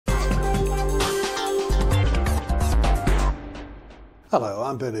Hello,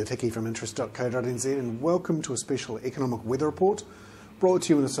 I'm Hickey from interest.co.nz and welcome to a special economic weather report brought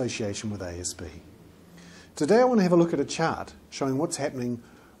to you in association with ASB. Today I want to have a look at a chart showing what's happening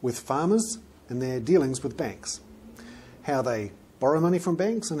with farmers and their dealings with banks, how they borrow money from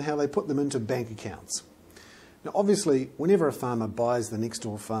banks and how they put them into bank accounts. Now obviously whenever a farmer buys the next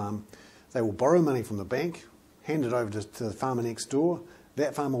door farm, they will borrow money from the bank, hand it over to the farmer next door.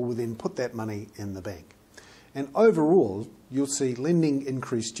 That farmer will then put that money in the bank. And overall, you'll see lending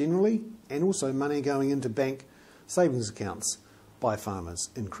increase generally and also money going into bank savings accounts by farmers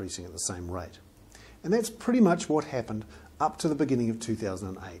increasing at the same rate. And that's pretty much what happened up to the beginning of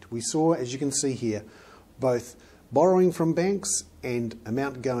 2008. We saw, as you can see here, both borrowing from banks and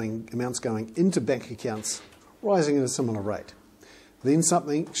amounts going into bank accounts rising at a similar rate. Then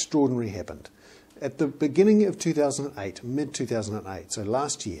something extraordinary happened. At the beginning of 2008, mid-2008, so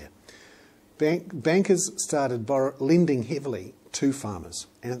last year, bankers started lending heavily to farmers,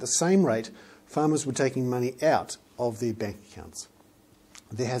 and at the same rate, farmers were taking money out of their bank accounts.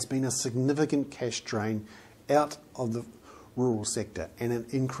 There has been a significant cash drain out of the rural sector and an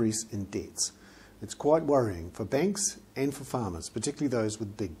increase in debts. It's quite worrying for banks and for farmers, particularly those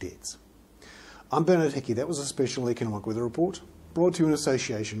with big debts. I'm Hickey. That was a special economic weather report brought to you in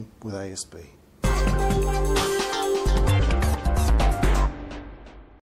association with ASB.